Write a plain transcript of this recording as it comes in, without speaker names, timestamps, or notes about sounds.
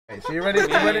So you ready to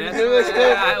do this,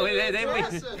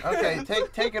 dude? Okay,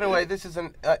 take it away. This is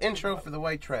an intro for the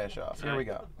white trash off. Here we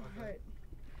go.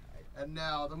 And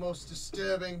now the most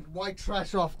disturbing white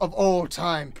trash off of all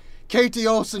time. Katie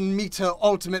Olsen meets her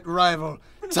ultimate rival,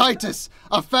 Titus,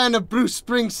 a fan of Bruce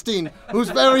Springsteen, who's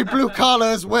very blue collar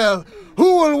as well.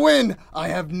 Who will win? I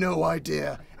have no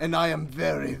idea, and I am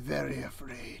very, very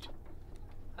afraid.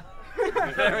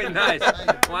 Very nice.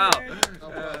 Wow.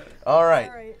 All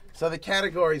right. So the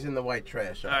categories in the white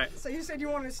trash. All right. So you said you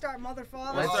wanted to start mother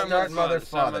father? Let's start mother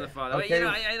father. Okay. You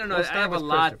know, I don't know. I have a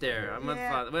lot there. Mother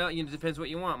father. Well, you know, it depends what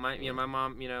you want. My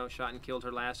mom, shot and killed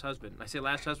her last husband. I say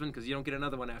last husband because you don't get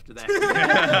another one after that.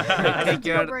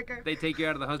 they take you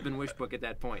out of the husband wish book at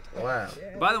that point. Wow.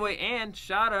 Yeah. By the way, Ann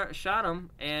shot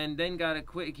him, and then got a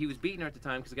quick. He was beating her at the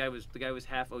time because the guy was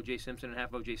half O.J. Simpson and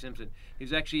half O.J. Simpson. He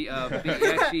was actually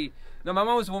no. My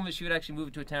mom was a woman. She would actually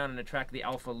move to a town and attract the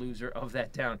alpha loser of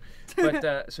that town.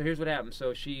 But so here's what happened.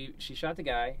 So she shot the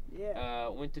guy,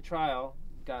 went to trial,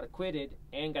 got acquitted,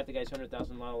 and got the guy's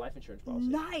 $100,000 life insurance policy.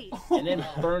 Nice. And then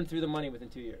burned through the money within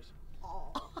 2 years.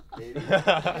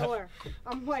 Killer.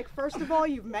 I'm like, first of all,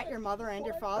 you've met your mother and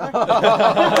your father.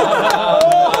 Wow.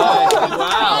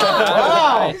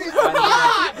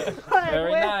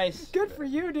 Very nice. Good for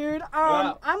you, dude.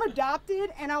 I'm adopted,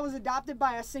 and I was adopted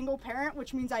by a single parent,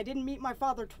 which means I didn't meet my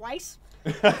father twice.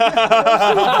 Right?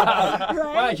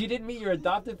 Wow, you didn't meet your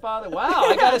adopted father? Wow,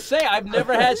 I gotta say, I've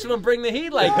never had someone bring the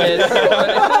heat like this.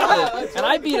 And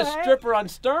I beat a stripper on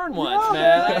Stern once,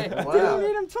 man. I didn't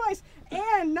meet him twice.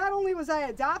 And not only was I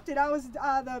adopted, I was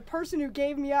the person who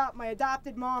gave me up, my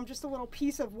adopted mom, just a little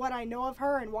piece of what I know of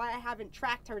her and why I haven't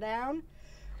tracked her down.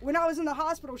 When I was in the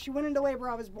hospital, she went into labor.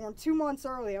 I was born 2 months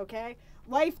early, okay?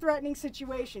 Life-threatening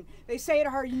situation. They say to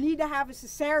her, you need to have a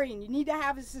cesarean. You need to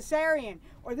have a cesarean,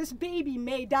 or this baby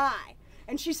may die.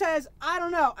 And she says, I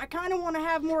don't know. I kind of want to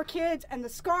have more kids, and the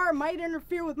scar might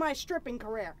interfere with my stripping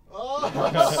career. Oh.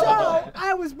 So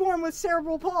I was born with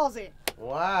cerebral palsy.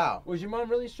 Wow. Was your mom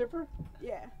really a stripper?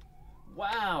 Yeah.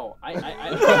 Wow,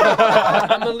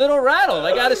 I'm a little rattled.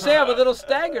 I gotta say, I'm a little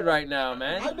staggered right now,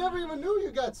 man. I never even knew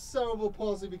you got cerebral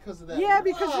palsy because of that. Yeah,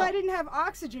 because I didn't have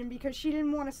oxygen because she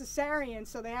didn't want a cesarean,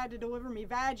 so they had to deliver me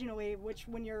vaginally, which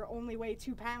when you only weigh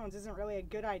 2 pounds isn't really a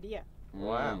good idea.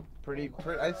 Wow, pretty.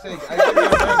 I'd say.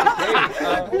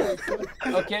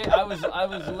 Okay, I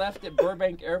was left at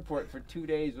Burbank Airport for 2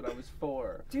 days when I was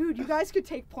 4. Dude, you guys could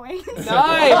take planes.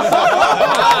 Nice.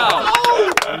 Wow.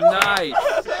 Nice.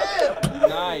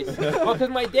 Nice. Well, because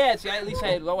my dad, see, I at least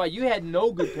had. Well, you had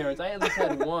no good parents. I at least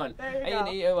had one.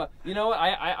 There you go. You know what?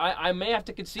 I may have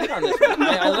to concede on this one.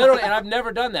 I literally, and I've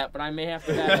never done that, but I may have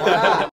to.